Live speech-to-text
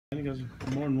You guys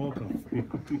are more than welcome.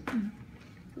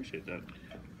 Appreciate that.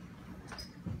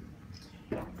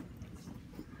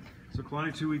 So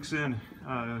Kalani, 2 weeks in,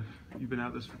 you've been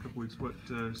at this for a couple weeks. What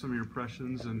some of your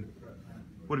impressions and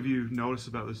what have you noticed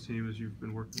about this team as you've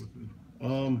been working with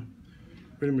them?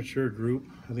 Pretty mature group.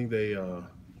 I think they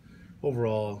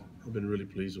overall have been really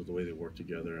pleased with the way they work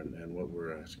together and what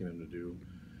we're asking them to do.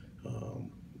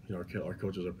 Our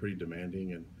coaches are pretty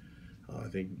demanding, and I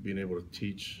think being able to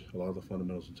teach a lot of the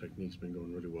fundamentals and techniques has been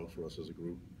going really well for us as a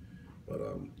group. But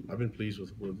I've been pleased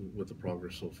with the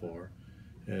progress so far.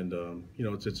 And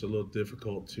it's a little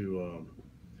difficult to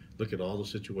look at all the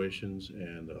situations,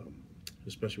 and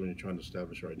especially when you're trying to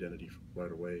establish your identity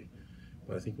right away.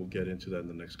 But I think we'll get into that in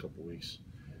the next couple of weeks,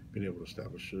 being able to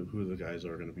establish who the guys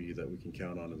are going to be that we can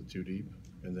count on in the two deep,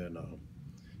 and then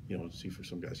see if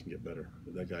some guys can get better.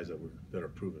 The guys that are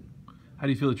proven. How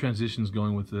do you feel the transition's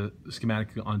going with the schematic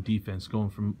on defense,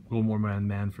 going more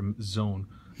man from zone?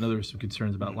 I know there are some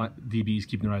concerns about DBs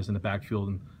keeping their eyes in the backfield,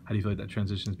 and how do you feel like that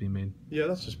transition is being made? Yeah,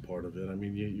 that's just part of it. I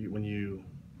mean, when you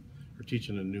are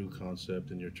teaching a new concept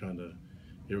and you're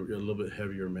a little bit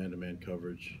heavier man-to-man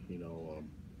coverage,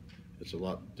 it's a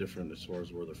lot different as far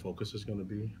as where the focus is going to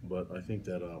be. But I think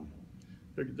that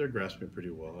they're grasping it pretty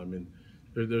well. I mean,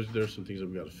 there's some things that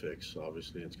we got to fix,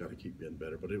 obviously, and it's got to keep getting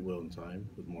better, but it will in time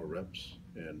with more reps.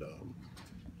 And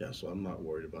so I'm not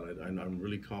worried about it. I'm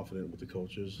really confident with the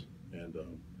coaches and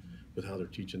with how they're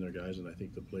teaching their guys, and I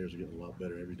think the players are getting a lot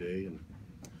better every day. And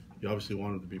you obviously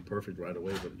want them to be perfect right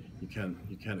away, but you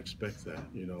can't expect that.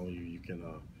 You can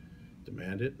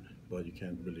demand it, but you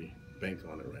can't really bank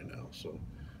on it right now. So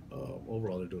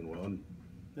overall, they're doing well,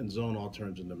 and zone all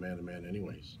turns into man-to-man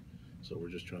anyways. So we're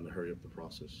just trying to hurry up the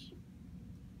process.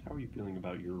 How are you feeling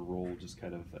about your role, just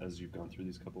kind of as you've gone through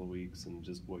these couple of weeks, and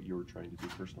just what you're trying to do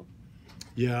personally?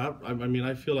 Yeah, I mean,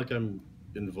 I feel like I'm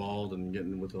involved and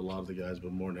getting with a lot of the guys,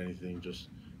 but more than anything, just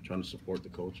trying to support the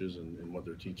coaches and what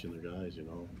they're teaching their guys. I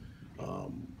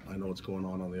know what's going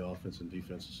on the offense and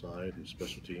defensive side and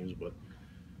special teams, but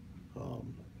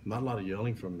not a lot of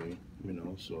yelling from me.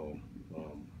 So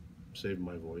saving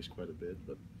my voice quite a bit,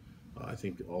 but. I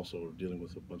think also dealing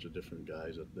with a bunch of different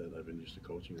guys that I've been used to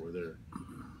coaching, where they're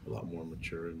a lot more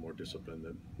mature and more disciplined.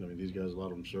 These guys, a lot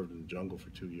of them served in the jungle for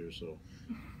 2 years, so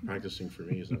practicing for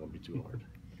me is not going to be too hard.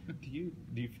 Do you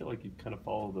feel like you kind of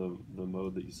follow the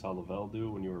mode that you saw Lavelle do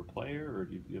when you were a player, or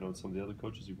do some of the other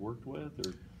coaches you've worked with?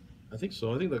 Or I think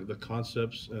so. I think the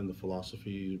concepts and the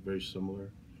philosophy are very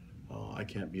similar. I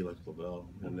can't be like Lavelle,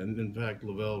 and in fact,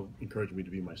 Lavelle encouraged me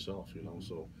to be myself.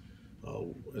 So.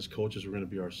 As coaches, we're going to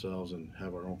be ourselves and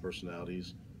have our own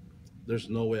personalities. There's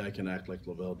no way I can act like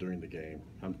Lavelle during the game.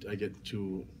 I get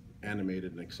too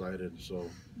animated and excited. So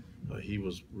he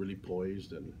was really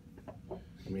poised, and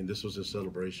this was his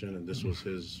celebration, and this was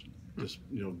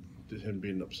him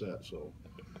being upset. So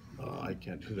I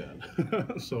can't do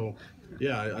that. So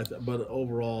yeah, but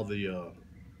overall the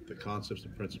concepts, the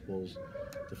principles,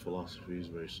 the philosophy is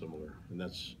very similar, and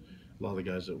that's. A lot of the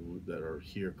guys that are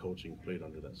here coaching played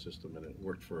under that system, and it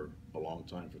worked for a long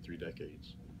time, for 3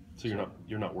 decades. So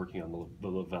you're not working on the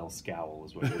Lavelle scowl,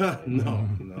 is what you're saying?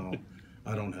 No,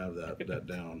 I don't have that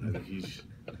down. I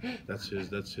think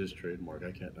that's his trademark.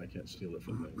 I can't steal it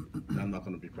from him. I'm not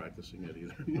going to be practicing it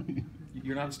either.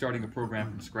 You're not starting a program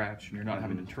from scratch, and you're not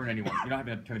having to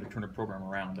turn a program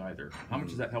around either. How much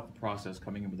does that help the process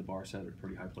coming in with the bar set at a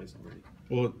pretty high place already?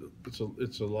 Well,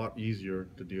 it's a lot easier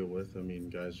to deal with.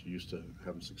 Guys used to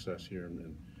having success here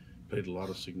and played a lot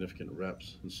of significant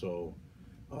reps, and so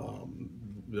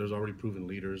there's already proven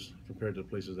leaders compared to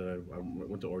places that I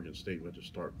went to Oregon State. We had to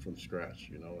start from scratch,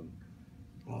 and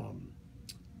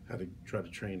had to try to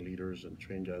train leaders and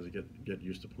train guys to get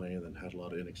used to playing, and had a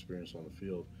lot of inexperience on the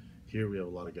field. Here we have a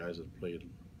lot of guys that have played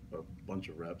a bunch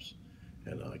of reps,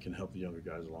 and I can help the younger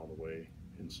guys along the way.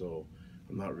 And so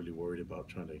I'm not really worried about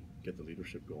trying to get the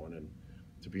leadership going. And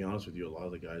to be honest with you, a lot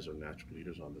of the guys are natural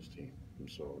leaders on this team,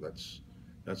 and so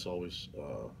that's always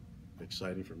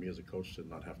exciting for me as a coach to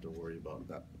not have to worry about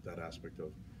that aspect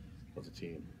of the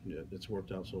team. Yeah, it's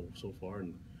worked out so far,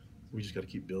 and we just got to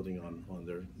keep building on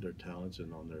their talents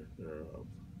and on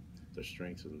their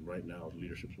strengths. And right now,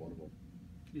 leadership's one of them.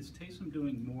 Is Taysom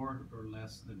doing more or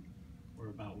less than, or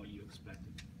about what you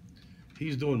expected?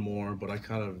 He's doing more, but I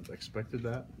kind of expected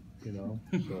that, So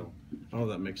I don't know if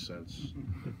that makes sense.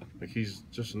 Like, he's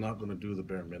just not going to do the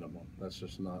bare minimum. That's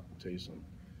just not Taysom.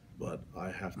 But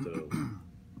I have to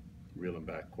reel him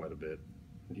back quite a bit.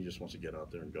 He just wants to get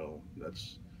out there and go.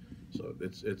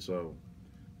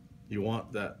 You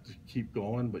want that to keep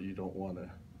going, but you don't want to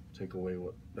take away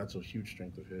that's a huge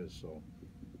strength of his. So,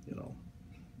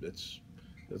 it's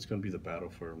it's going to be the battle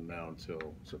for him now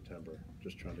until September.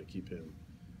 Just trying to keep him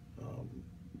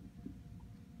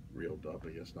reeled up, I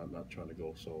guess. Not trying to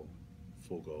go so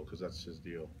full go, because that's his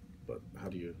deal. But how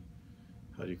do you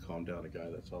calm down a guy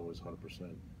that's always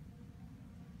 100%?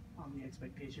 On the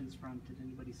expectations front, did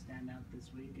anybody stand out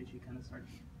this week as you kind of start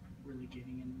really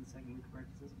getting into the second week of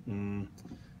practices?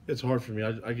 It's hard for me.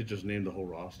 I could just name the whole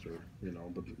roster,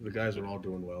 but the guys are all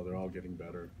doing well. They're all getting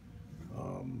better.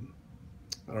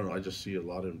 I don't know. I just see a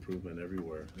lot of improvement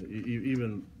everywhere.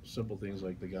 Even simple things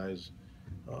like the guys,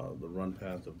 the run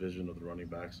path, the vision of the running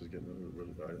backs is getting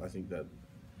really. I think that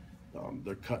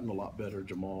they're cutting a lot better.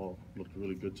 Jamal looked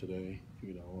really good today,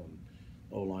 and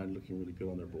O-line looking really good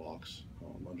on their blocks,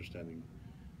 understanding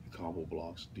the combo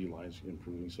blocks. D-line's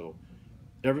improving. So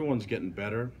everyone's getting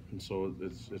better, and so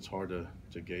it's hard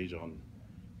to gauge on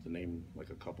to name like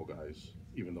a couple guys,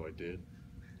 even though I did.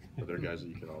 But they're guys that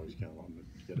you can always count on to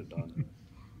get it done.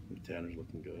 And Tanner's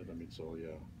looking good. I mean, so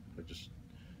yeah, I just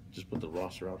put the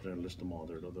roster out there and list them all.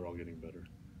 They're all getting better.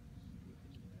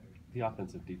 The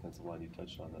offensive defensive line you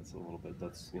touched on, that's a little bit,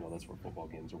 that's where football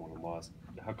games are won and lost.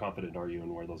 How confident are you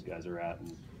in where those guys are at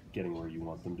and getting where you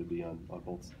want them to be on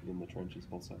both, in the trenches,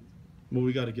 both sides? Well,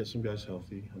 we got to get some guys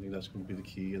healthy. I think that's going to be the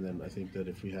key. And then I think that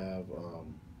if we have all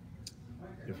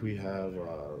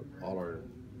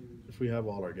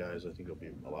our guys, I think it'll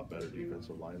be a lot better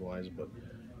defensive line wise. But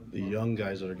the young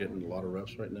guys that are getting a lot of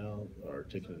reps right now are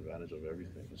taking advantage of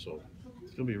everything. So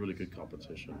it's going to be a really good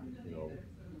competition.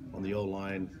 On the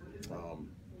O-line,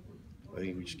 I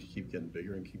think we just keep getting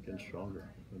bigger and keep getting stronger.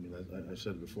 I mean, I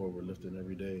said it before, we're lifting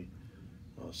every day,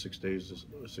 6 days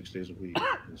a week,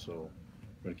 and so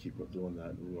we're going to keep doing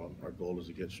that. Our goal is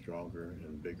to get stronger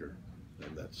and bigger,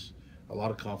 and that's a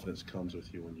lot of confidence comes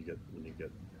with you when you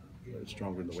get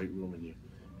stronger in the weight room and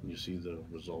you see the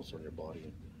results on your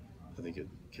body. I think it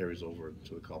carries over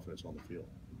to the confidence on the field.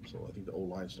 So I think the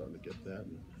O-line's starting to get that,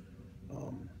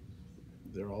 and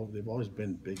they've always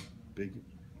been big,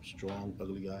 strong,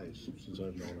 ugly guys since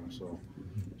I've known them. So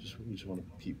we just want to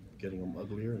keep getting them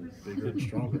uglier and bigger and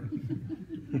stronger.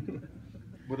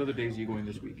 What other days are you going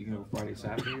this week? You can go Friday,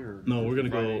 Saturday, or no? We're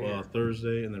gonna Friday, go or-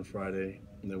 Thursday and then Friday,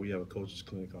 and then we have a coaches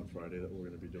clinic on Friday that we're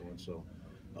gonna be doing. So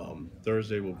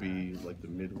Thursday will be like the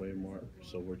midway mark.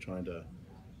 So we're trying to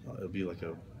it'll be like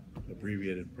a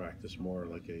abbreviated practice, more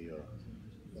like a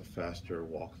faster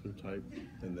walkthrough type,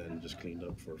 and then just cleaned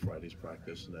up for Friday's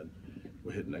practice, and then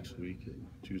we'll hit next week,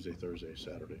 Tuesday, Thursday,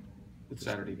 Saturday. with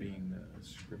Saturday being the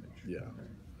scrimmage. Yeah,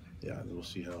 and we'll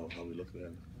see how we look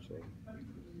then. So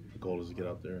the goal is to get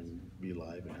out there and be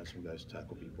live and have some guys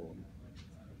tackle people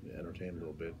and entertain a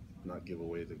little bit, not give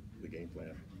away the game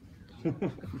plan.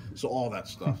 So all that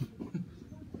stuff.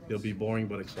 It'll be boring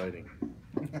but exciting.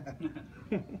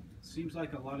 Seems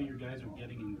like a lot of your guys are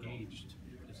getting engaged.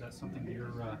 Is that something that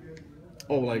you're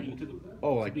Like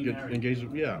being get married?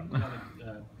 engaged. Yeah.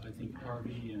 I think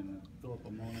Harvey and Philip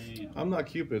Amone. I'm not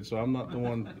Cupid, so I'm not the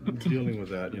one dealing with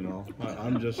that.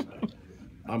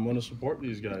 I'm going to support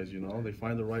these guys. They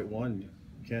find the right one. You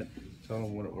can't tell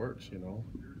them when it works.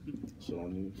 So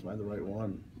when you find the right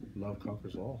one, love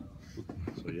conquers all.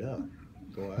 So yeah,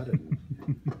 go at it.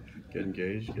 Get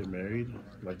engaged, get married.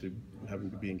 Like to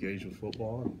having to be engaged with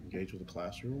football and engaged with the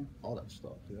classroom, all that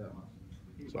stuff. Yeah.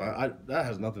 So I that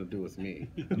has nothing to do with me.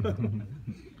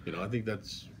 I think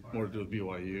that's more to do with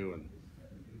BYU and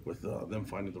with them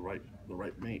finding the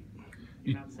right mate.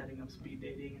 You're not setting up speed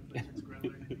dating and Lieutenant's Grove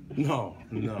or anything? No.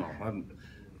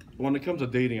 When it comes to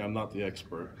dating, I'm not the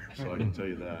expert, so I can tell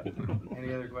you that.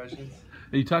 Any other questions?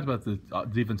 You talked about the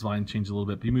defensive line changed a little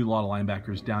bit, but you moved a lot of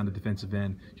linebackers down to defensive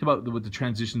end. Talk about what the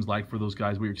transition's like for those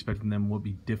guys, what you're expecting them would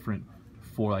be different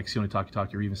for like Sione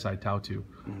Takitaki or even Sai Tautu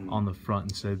on the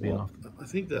front instead of being off. I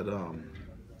think that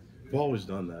we've always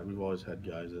done that. We've always had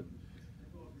guys that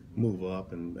move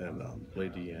up and play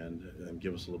D end and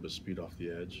give us a little bit of speed off the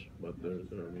edge. But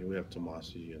we have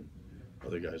Tomasi and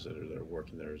other guys that are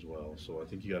working there as well. So I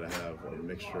think you got to have a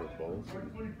mixture of both.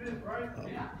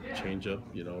 Change up,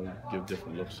 give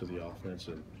different looks to the offense.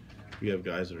 And we have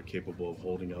guys that are capable of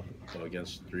holding up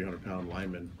against 300-pound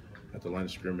linemen at the line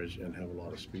of scrimmage and have a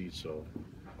lot of speed. So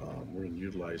we're going to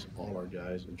utilize all our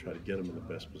guys and try to get them in the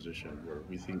best position where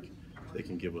we think they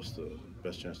can give us the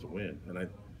best chance to win.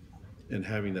 And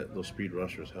having those speed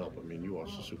rushers help. I mean, you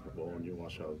watch the Super Bowl and you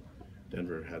watch how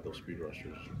Denver had those speed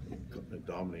rushers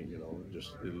dominate.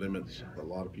 It limits a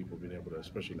lot of people being able to,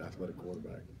 especially an athletic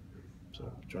quarterback.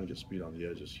 So trying to get speed on the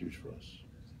edge is huge for us.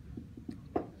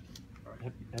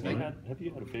 Have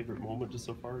you had a favorite moment just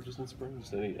so far, just in spring?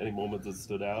 Just any moments that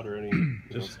stood out, or any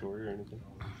story or anything?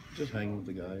 Just hanging with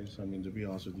the guys. I mean, to be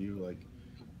honest with you, like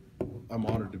I'm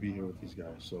honored to be here with these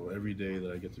guys. So every day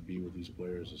that I get to be with these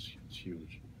players is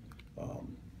huge,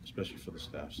 especially for the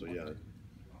staff. So yeah,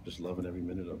 just loving every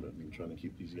minute of it and trying to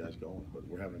keep these guys going. But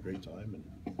we're having a great time,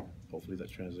 and hopefully that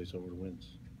translates over to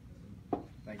wins.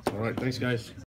 Thanks. All right, thanks guys.